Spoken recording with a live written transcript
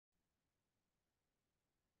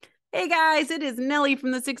Hey guys, it is Nellie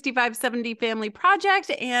from the 6570 Family Project,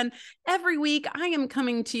 and every week I am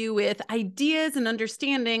coming to you with ideas and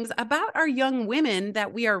understandings about our young women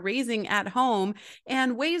that we are raising at home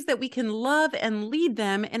and ways that we can love and lead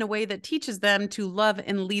them in a way that teaches them to love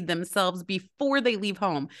and lead themselves before they leave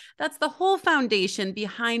home. That's the whole foundation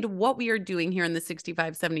behind what we are doing here in the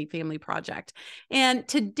 6570 Family Project. And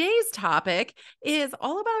today's topic is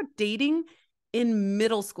all about dating in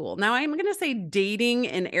middle school. Now, I'm going to say dating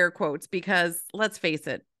in air quotes because let's face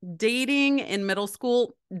it, dating in middle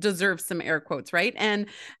school deserves some air quotes, right? And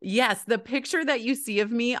yes, the picture that you see of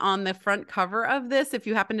me on the front cover of this, if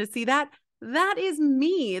you happen to see that, that is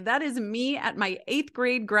me. That is me at my 8th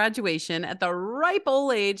grade graduation at the ripe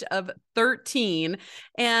old age of 13.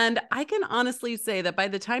 And I can honestly say that by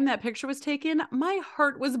the time that picture was taken, my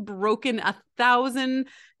heart was broken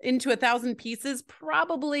into a thousand pieces,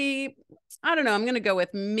 probably, I don't know, I'm going to go with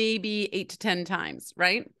maybe 8 to 10 times,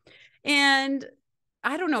 right? And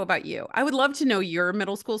I don't know about you. I would love to know your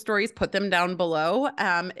middle school stories. Put them down below.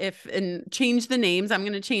 And change the names. I'm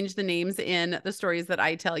going to change the names in the stories that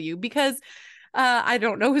I tell you because I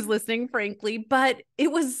don't know who's listening, frankly, but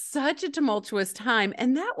it was such a tumultuous time.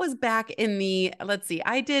 And that was back in the, let's see,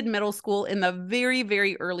 I did middle school in the very,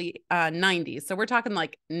 very early 90s. So we're talking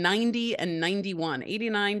like 90 and 91,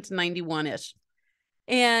 89 to 91-ish.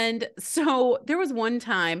 And so there was one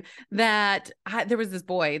time that there was this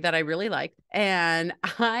boy that I really liked. And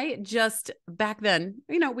I just, back then,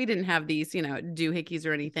 we didn't have these, doohickeys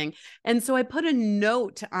or anything. And so I put a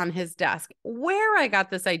note on his desk. Where I got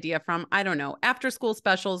this idea from, I don't know, after school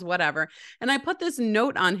specials, whatever. And I put this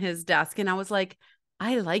note on his desk and I was like,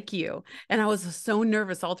 I like you. And I was so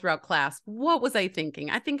nervous all throughout class. What was I thinking?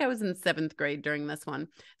 I think I was in 7th grade during this one.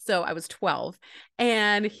 So I was 12.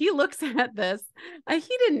 And he looks at this.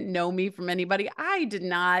 He didn't know me from anybody. I did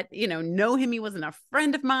not, know him. He wasn't a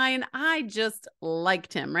friend of mine. I just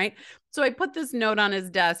liked him, right? So I put this note on his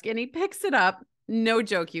desk and he picks it up. No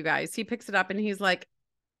joke, you guys. He picks it up and he's like,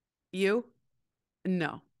 you?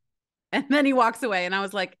 No. And then he walks away and I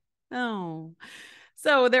was like, oh.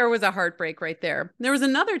 So there was a heartbreak right there. There was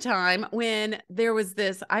another time when there was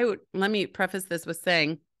this, let me preface this with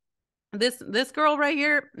saying, this girl right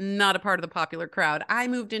here, not a part of the popular crowd. I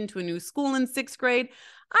moved into a new school in 6th grade.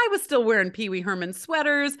 I was still wearing Pee Wee Herman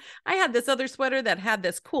sweaters. I had this other sweater that had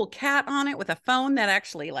this cool cat on it with a phone that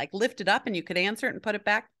actually like lifted up and you could answer it and put it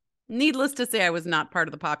back. Needless to say, I was not part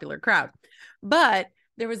of the popular crowd. But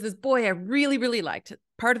there was this boy I really, really liked,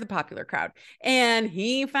 part of the popular crowd. And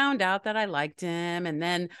he found out that I liked him. And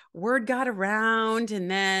then word got around.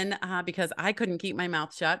 And then because I couldn't keep my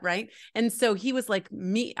mouth shut, right? And so he was like,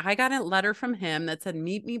 I got a letter from him that said,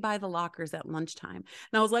 meet me by the lockers at lunchtime.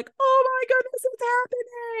 And I was like, oh my goodness, it's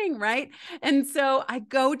happening, right? And so I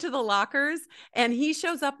go to the lockers and he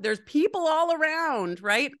shows up. There's people all around,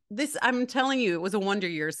 right? I'm telling you, it was a Wonder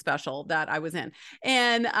Years special that I was in.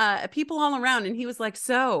 And people all around. And he was like,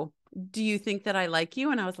 so do you think that I like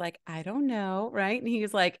you? And I was like, I don't know. Right. And he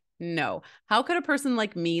was like, no, how could a person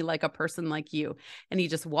like me like a person like you? And he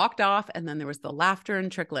just walked off. And then there was the laughter and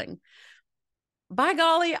trickling. By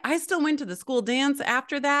golly, I still went to the school dance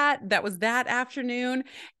after that. That was that afternoon.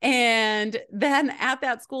 And then at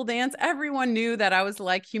that school dance, everyone knew that I was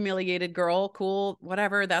like humiliated girl, cool,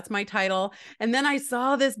 whatever, that's my title. And then I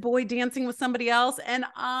saw this boy dancing with somebody else. And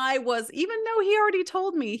even though he already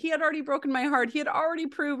told me, he had already broken my heart, he had already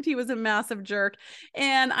proved he was a massive jerk.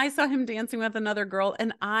 And I saw him dancing with another girl.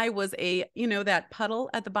 And I was that puddle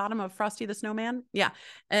at the bottom of Frosty the Snowman. Yeah.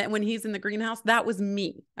 And when he's in the greenhouse, that was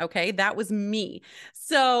me. Okay. That was me.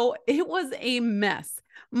 So it was a mess.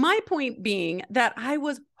 My point being that I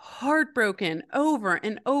was heartbroken over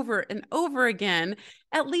and over and over again.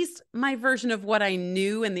 At least my version of what I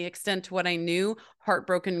knew and the extent to what I knew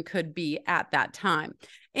heartbroken could be at that time.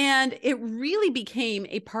 And it really became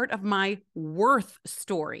a part of my worth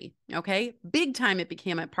story. Okay. Big time it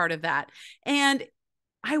became a part of that. And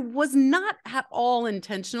I was not at all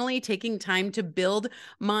intentionally taking time to build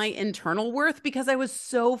my internal worth because I was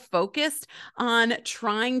so focused on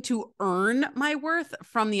trying to earn my worth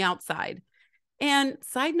from the outside. And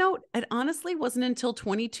side note, it honestly wasn't until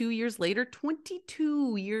 22 years later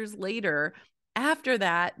after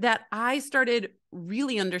that, that I started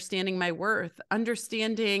really understanding my worth,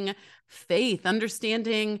 understanding faith,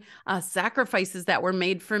 understanding sacrifices that were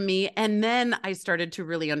made for me. And then I started to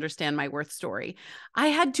really understand my worth story. I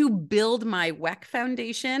had to build my WEC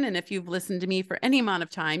foundation. And if you've listened to me for any amount of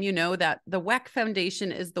time, you know that the WEC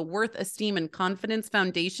foundation is the worth, esteem, and confidence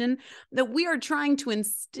foundation that we are trying to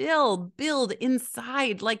instill, build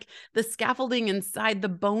inside, like the scaffolding inside, the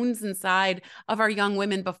bones inside of our young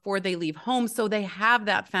women before they leave home. So they have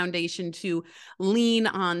that foundation to lean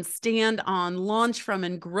on, stand on, launch from,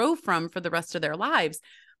 and grow from for the rest of their lives.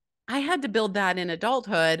 I had to build that in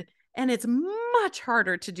adulthood, and it's much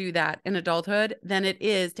harder to do that in adulthood than it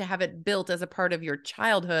is to have it built as a part of your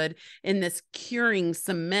childhood in this curing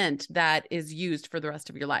cement that is used for the rest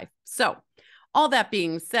of your life. So all that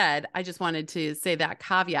being said, I just wanted to say that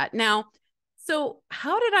caveat. Now, so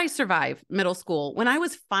how did I survive middle school when I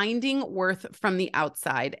was finding worth from the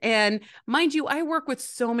outside? And mind you, I work with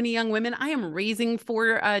so many young women. I am raising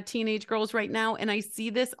 4 teenage girls right now, and I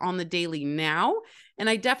see this on the daily now. And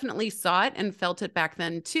I definitely saw it and felt it back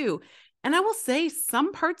then too. And I will say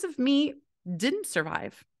some parts of me didn't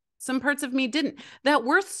survive. Some parts of me didn't. That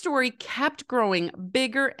worth story kept growing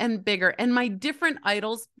bigger and bigger. And my different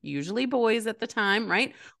idols, usually boys at the time,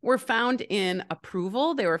 right, were found in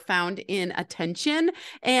approval. They were found in attention.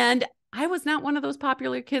 And I was not one of those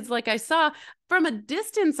popular kids like I saw. From a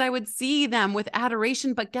distance, I would see them with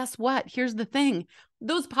adoration. But guess what? Here's the thing.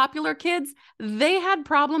 Those popular kids, they had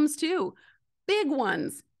problems too. Big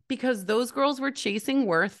ones. Because those girls were chasing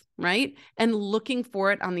worth, right? And looking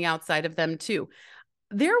for it on the outside of them too.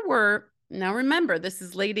 There were, now remember, this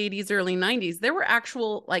is late 80s, early 90s. There were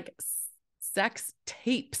actual like sex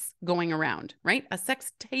tapes going around, right? A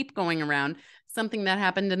sex tape going around, something that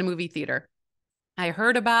happened in a movie theater. I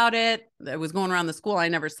heard about it. It was going around the school. I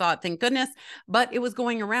never saw it, thank goodness, but it was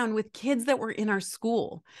going around with kids that were in our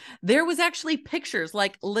school. There was actually pictures,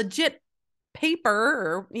 like legit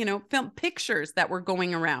paper or, film pictures that were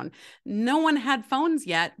going around. No one had phones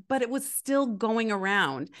yet, but it was still going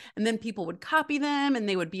around. And then people would copy them and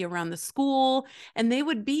they would be around the school and they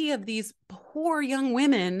would be of these poor young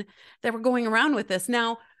women that were going around with this.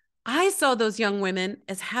 Now, I saw those young women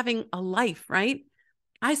as having a life, right?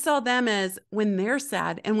 I saw them as when they're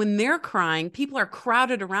sad and when they're crying, people are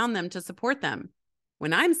crowded around them to support them.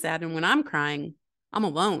 When I'm sad and when I'm crying, I'm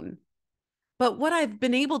alone. But what I've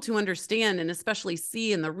been able to understand and especially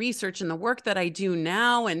see in the research and the work that I do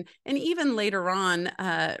now, and even later on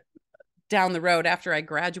down the road after I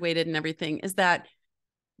graduated and everything, is that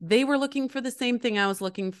they were looking for the same thing I was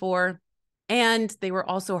looking for. And they were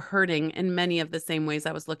also hurting in many of the same ways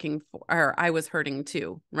I was looking for, or I was hurting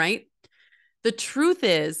too, right? The truth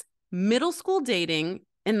is, middle school dating,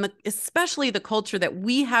 and especially the culture that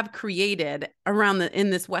we have created around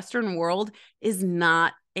in this Western world, is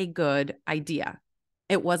not a good idea.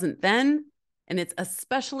 It wasn't then, and it's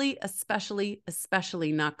especially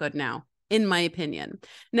not good now, in my opinion.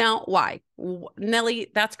 Now, why? Nellie,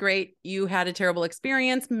 that's great. You had a terrible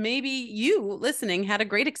experience. Maybe you listening had a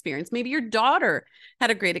great experience. Maybe your daughter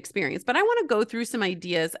had a great experience. But I want to go through some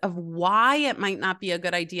ideas of why it might not be a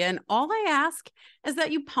good idea. And all I ask is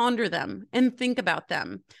that you ponder them and think about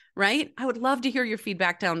them, right? I would love to hear your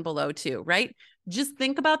feedback down below too, right? Just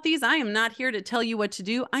think about these. I am not here to tell you what to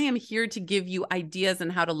do. I am here to give you ideas on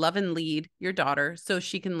how to love and lead your daughter so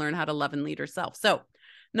she can learn how to love and lead herself. So,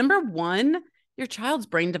 number one, your child's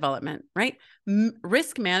brain development, right?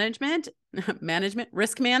 Risk management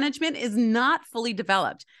is not fully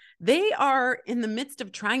developed. They are in the midst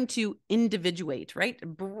of trying to individuate, right?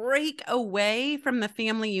 Break away from the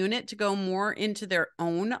family unit to go more into their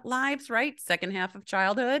own lives, right? Second half of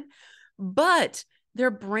childhood. But their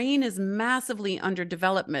brain is massively under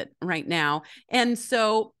development right now. And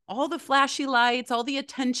so all the flashy lights, all the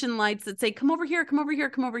attention lights that say, come over here, come over here,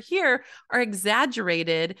 come over here, are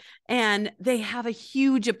exaggerated and they have a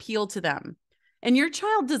huge appeal to them. And your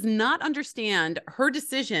child does not understand her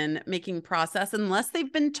decision-making process unless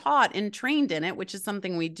they've been taught and trained in it, which is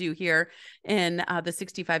something we do here in the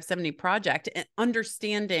 6570 project, and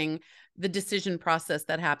understanding the decision process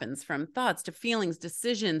that happens from thoughts to feelings,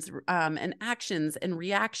 decisions, and actions and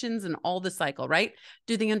reactions and all the cycle, right?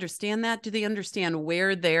 Do they understand that? Do they understand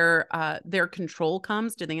where their control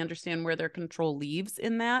comes? Do they understand where their control leaves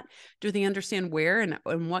in that? Do they understand where and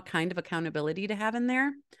what kind of accountability to have in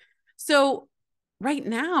there? So right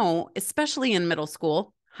now, especially in middle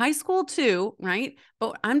school, high school too, right?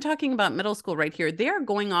 But I'm talking about middle school right here. They are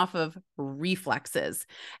going off of reflexes,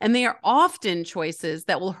 and they are often choices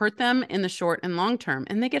that will hurt them in the short and long term,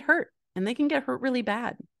 and they get hurt, and they can get hurt really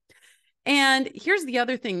bad. And here's the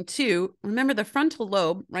other thing too. Remember the frontal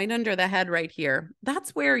lobe right under the head right here.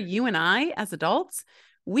 That's where you and I as adults,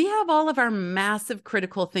 we have all of our massive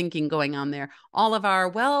critical thinking going on there. All of our,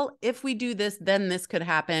 well, if we do this, then this could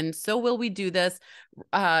happen. So will we do this?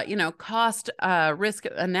 Cost, risk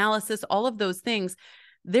analysis, all of those things.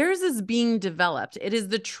 Theirs is being developed. It is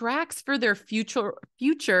the tracks for their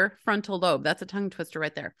future frontal lobe. That's a tongue twister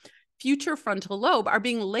right there. Future frontal lobe are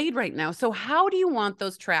being laid right now. So how do you want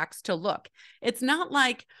those tracks to look? It's not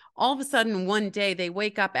like all of a sudden one day they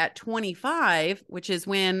wake up at 25, which is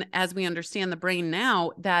when, as we understand the brain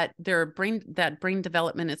now, that brain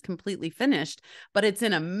development is completely finished, but it's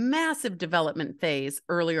in a massive development phase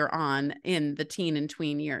earlier on in the teen and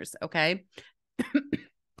tween years, okay?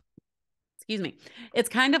 Excuse me. It's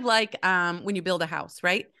kind of like when you build a house,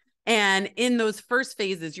 right? And in those first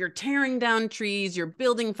phases, you're tearing down trees, you're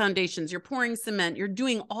building foundations, you're pouring cement, you're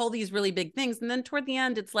doing all these really big things. And then toward the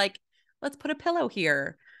end, it's like, let's put a pillow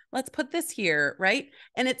here. Let's put this here, right?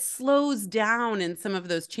 And it slows down in some of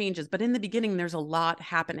those changes. But in the beginning, there's a lot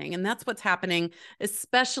happening. And that's what's happening,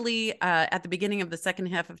 especially at the beginning of the second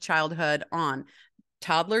half of childhood on.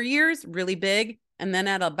 Toddler years, really big. And then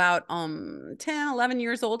at about 10, 11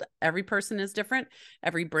 years old, every person is different.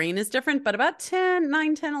 Every brain is different. But about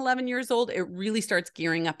 9, 10, 11 years old, it really starts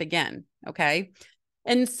gearing up again. Okay.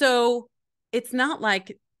 And so it's not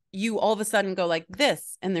like you all of a sudden go like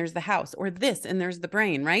this, and there's the house, or this, and there's the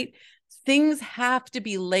brain, right? Things have to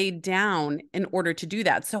be laid down in order to do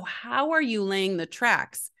that. So how are you laying the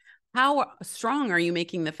tracks? How strong are you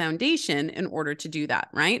making the foundation in order to do that,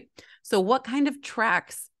 right? So what kind of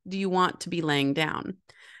tracks do you want to be laying down?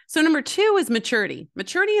 So number 2 is maturity.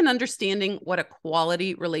 Maturity and understanding what a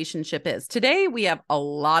quality relationship is. Today, we have a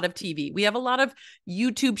lot of TV. We have a lot of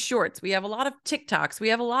YouTube shorts. We have a lot of TikToks. We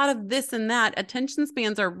have a lot of this and that. Attention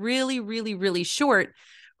spans are really, really, really short.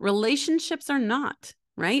 Relationships are not,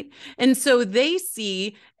 right? And so they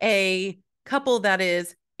see a couple that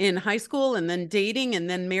is in high school and then dating and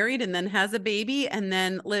then married and then has a baby and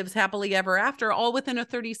then lives happily ever after, all within a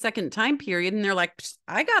 30-second time period. And they're like,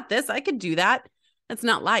 I got this. I could do that. That's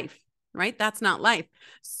not life, right? That's not life.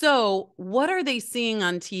 So what are they seeing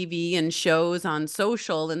on TV and shows on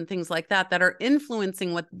social and things like that that are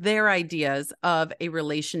influencing what their ideas of a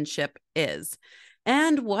relationship is?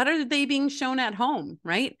 And what are they being shown at home,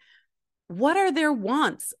 right? What are their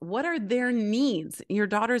wants? What are their needs? Your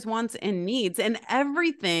daughter's wants and needs. And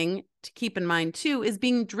everything to keep in mind too is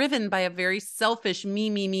being driven by a very selfish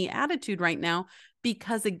me attitude right now,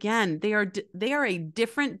 because again, they are a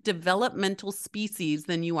different developmental species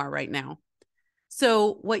than you are right now.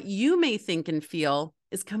 So what you may think and feel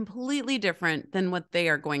is completely different than what they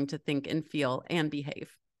are going to think and feel and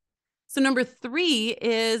behave. So number 3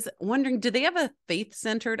 is wondering, do they have a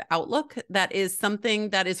faith-centered outlook that is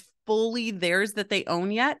something that is fully theirs that they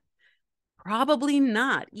own yet? Probably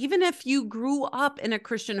not. Even if you grew up in a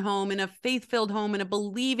Christian home, in a faith-filled home, in a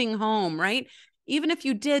believing home, right? Even if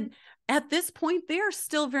you did, at this point, they are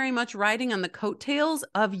still very much riding on the coattails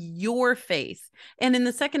of your faith. And in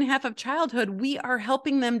the second half of childhood, we are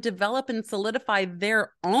helping them develop and solidify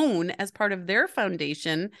their own as part of their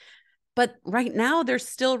foundation. But right now they're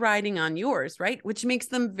still riding on yours, right? Which makes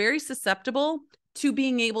them very susceptible to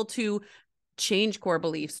being able to change core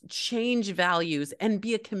beliefs, change values, and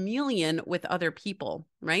be a chameleon with other people,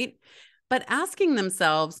 right? But asking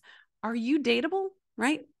themselves, are you dateable,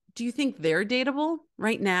 right? Do you think they're dateable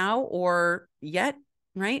right now or yet,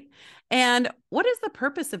 right? And what is the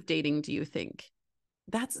purpose of dating, do you think?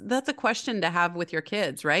 That's a question to have with your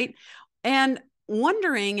kids, right? And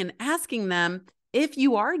wondering and asking them, if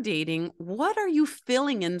you are dating, what are you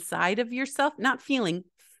filling inside of yourself? Not feeling,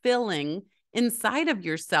 filling inside of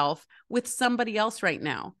yourself with somebody else right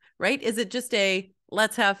now, right? Is it just a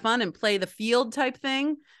let's have fun and play the field type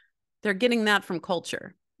thing? They're getting that from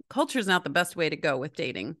culture. Culture is not the best way to go with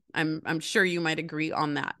dating. I'm sure you might agree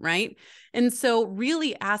on that, right? And so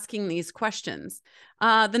really asking these questions.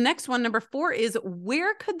 The next one, number 4, is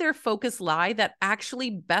where could their focus lie that actually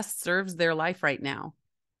best serves their life right now?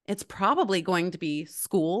 It's probably going to be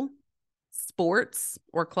school, sports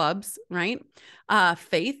or clubs, right?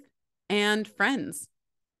 Faith and friends.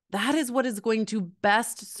 That is what is going to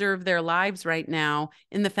best serve their lives right now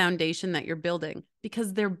in the foundation that you're building,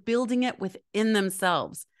 because they're building it within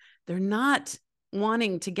themselves. They're not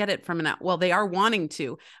wanting to get it from well, they are wanting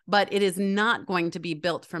to, but it is not going to be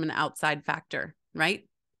built from an outside factor, right?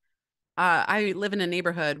 I live in a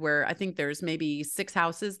neighborhood where I think there's maybe 6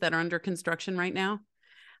 houses that are under construction right now.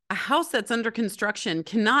 A house that's under construction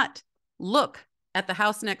cannot look at the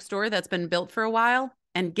house next door that's been built for a while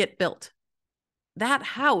and get built. That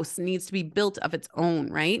house needs to be built of its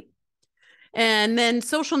own, right? And then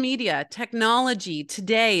social media, technology,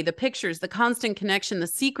 today, the pictures, the constant connection, the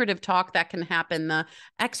secretive talk that can happen, the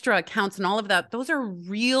extra accounts and all of that, those are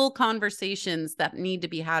real conversations that need to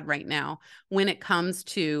be had right now when it comes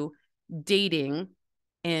to dating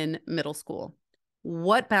in middle school.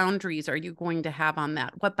 What boundaries are you going to have on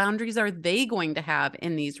that? What boundaries are they going to have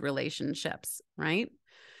in these relationships, right?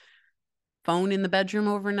 Phone in the bedroom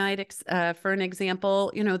overnight, for an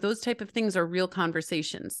example, those type of things are real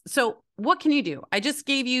conversations. So what can you do? I just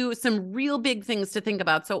gave you some real big things to think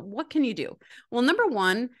about. So what can you do? Well, number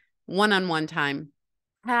one-on-one time.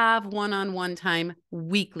 Have one-on-one time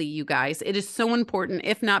weekly, you guys. It is so important,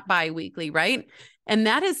 if not bi-weekly, right? And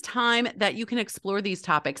that is time that you can explore these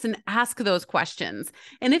topics and ask those questions.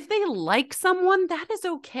 And if they like someone, that is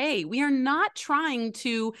okay. We are not trying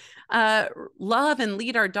to love and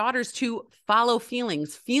lead our daughters to follow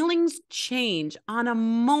feelings. Feelings change on a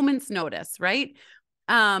moment's notice, right?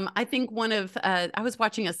 I think I was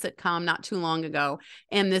watching a sitcom not too long ago,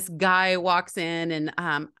 and this guy walks in, and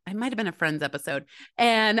it might have been a Friends episode.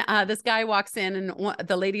 And this guy walks in, and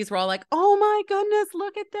the ladies were all like, "Oh my goodness,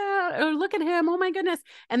 look at that, or look at him, oh my goodness."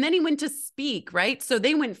 And then he went to speak, right? So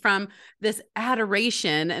they went from this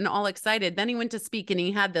adoration and all excited. Then he went to speak, and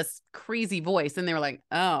he had this crazy voice, and they were like,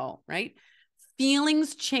 "Oh," right?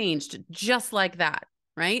 Feelings changed just like that,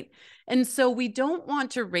 right? And so we don't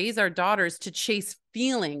want to raise our daughters to chase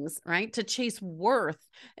feelings, right? To chase worth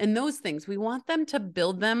and those things. We want them to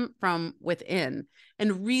build them from within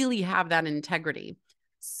and really have that integrity.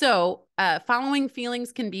 So following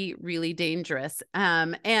feelings can be really dangerous.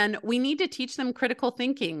 And we need to teach them critical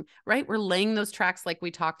thinking, right? We're laying those tracks like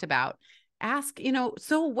we talked about. Ask,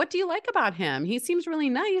 so what do you like about him? He seems really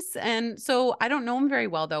nice. And so I don't know him very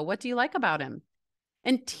well, though. What do you like about him?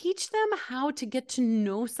 And teach them how to get to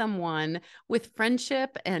know someone with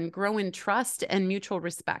friendship and grow in trust and mutual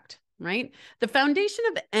respect, right? The foundation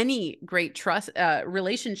of any great trust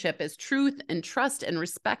relationship is truth and trust and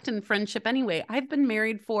respect and friendship anyway. I've been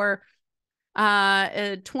married for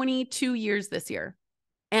 22 years this year.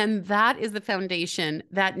 And that is the foundation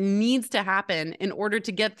that needs to happen in order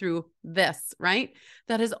to get through this, right?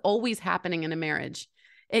 That is always happening in a marriage.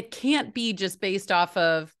 It can't be just based off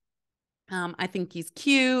of, I think he's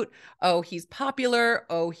cute. Oh, he's popular.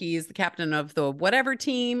 Oh, he's the captain of the whatever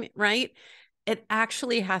team, right? It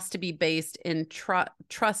actually has to be based in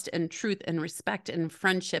trust and truth and respect and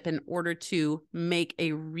friendship in order to make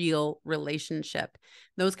a real relationship.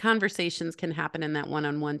 Those conversations can happen in that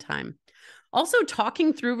one-on-one time. Also,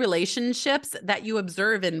 talking through relationships that you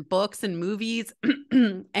observe in books and movies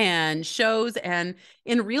and shows and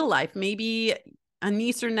in real life. Maybe a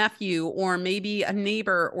niece or nephew, or maybe a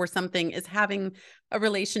neighbor or something is having a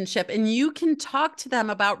relationship, and you can talk to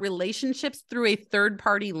them about relationships through a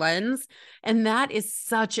third-party lens. And that is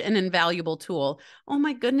such an invaluable tool. Oh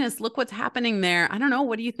my goodness, look what's happening there. I don't know.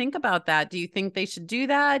 What do you think about that? Do you think they should do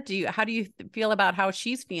that? How do you feel about how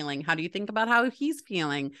she's feeling? How do you think about how he's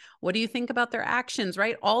feeling? What do you think about their actions,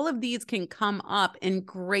 right? All of these can come up in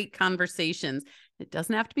great conversations. It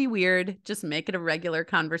doesn't have to be weird. Just make it a regular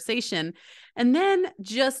conversation. And then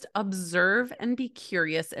just observe and be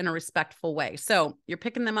curious in a respectful way. So you're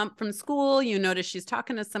picking them up from school. You notice she's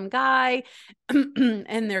talking to some guy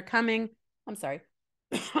and they're coming. I'm sorry.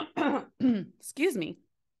 Excuse me.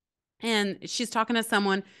 And she's talking to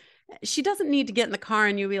someone. She doesn't need to get in the car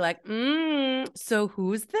and you'll be like, so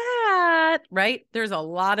who's that? Right? There's a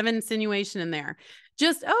lot of insinuation in there.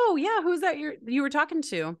 Just, oh yeah, who's that you were talking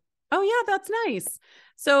to? Oh yeah, that's nice.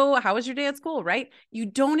 So how was your day at school, right? You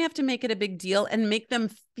don't have to make it a big deal and make them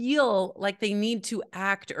feel like they need to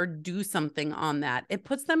act or do something on that. It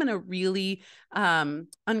puts them in a really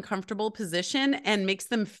uncomfortable position and makes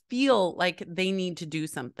them feel like they need to do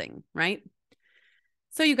something, right?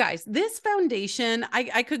 So you guys, this foundation,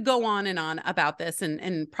 I could go on and on about this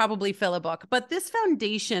and probably fill a book, but this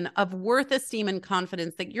foundation of worth, esteem, and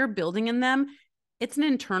confidence that you're building in them, it's an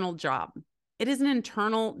internal job. It is an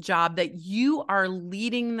internal job that you are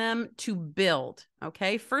leading them to build,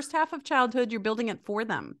 okay? First half of childhood, you're building it for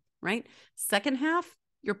them, right? Second half,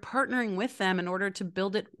 you're partnering with them in order to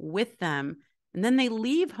build it with them. And then they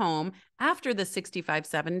leave home after the 65,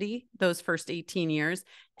 70, those first 18 years,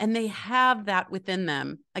 and they have that within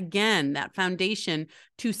them. Again, that foundation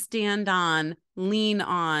to stand on, lean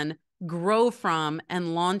on, grow from,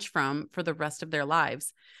 and launch from for the rest of their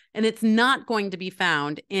lives. And it's not going to be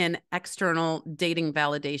found in external dating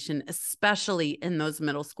validation, especially in those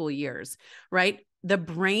middle school years, right? The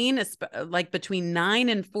brain is like between 9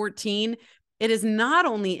 and 14. It is not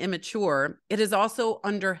only immature, it is also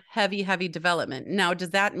under heavy, heavy development. Now,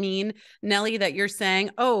 does that mean, Nellie, that you're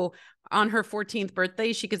saying, oh, on her 14th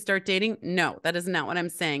birthday, she could start dating? No, that is not what I'm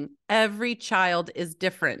saying. Every child is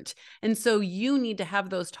different. And so you need to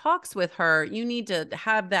have those talks with her. You need to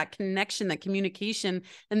have that connection, that communication,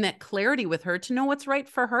 and that clarity with her to know what's right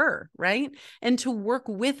for her, right? And to work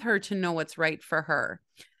with her to know what's right for her.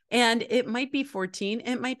 And it might be 14,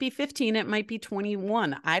 it might be 15, it might be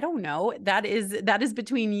 21. I don't know. That is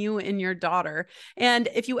between you and your daughter. And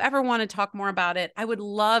if you ever want to talk more about it, I would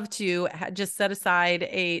love to just set aside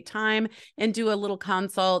a time and do a little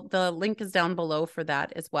consult. The link is down below for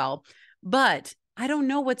that as well. But I don't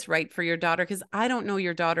know what's right for your daughter because I don't know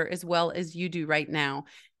your daughter as well as you do right now.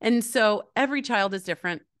 And so every child is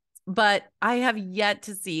different. But I have yet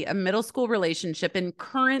to see a middle school relationship in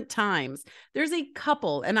current times. There's a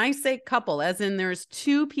couple, and I say couple as in there's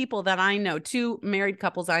two people that I know, two married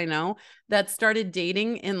couples I know that started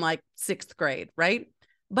dating in like 6th grade, right?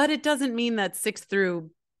 But it doesn't mean that 6th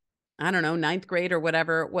through, I don't know, 9th grade or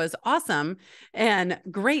whatever was awesome and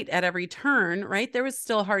great at every turn, right? There was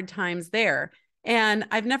still hard times there. And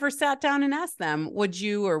I've never sat down and asked them, would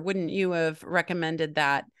you or wouldn't you have recommended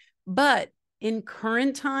that? But in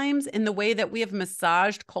current times, in the way that we have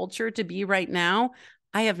massaged culture to be right now,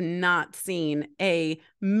 I have not seen a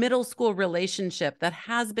middle school relationship that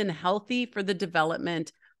has been healthy for the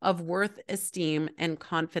development of worth, esteem, and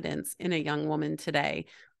confidence in a young woman today.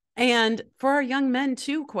 And for our young men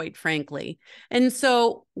too, quite frankly. And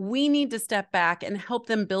so we need to step back and help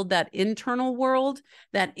them build that internal world,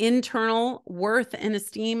 that internal worth and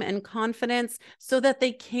esteem and confidence so that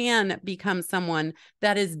they can become someone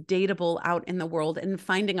that is dateable out in the world and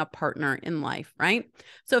finding a partner in life, right?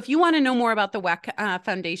 So if you want to know more about the WEC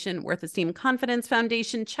Foundation, Worth Esteem Confidence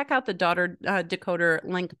Foundation, check out the Daughter Decoder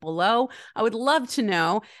link below. I would love to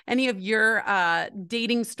know any of your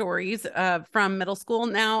dating stories from middle school.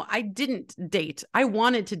 Now, I didn't date. I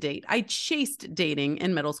wanted to date. I chased dating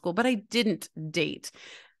in middle school, but I didn't date.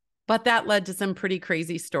 But that led to some pretty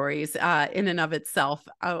crazy stories in and of itself.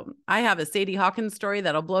 I have a Sadie Hawkins story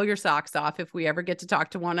that'll blow your socks off if we ever get to talk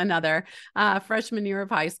to one another. Freshman year of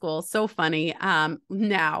high school, so funny.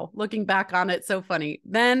 Now, looking back on it, so funny.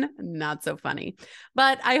 Then, not so funny.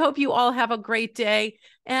 But I hope you all have a great day.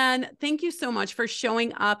 And thank you so much for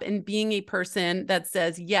showing up and being a person that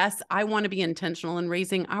says, yes, I want to be intentional in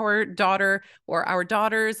raising our daughter or our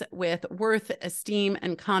daughters with worth, esteem,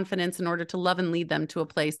 and confidence in order to love and lead them to a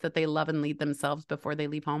place that they love and lead themselves before they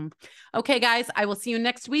leave home. Okay, guys, I will see you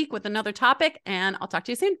next week with another topic, and I'll talk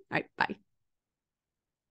to you soon. All right, bye.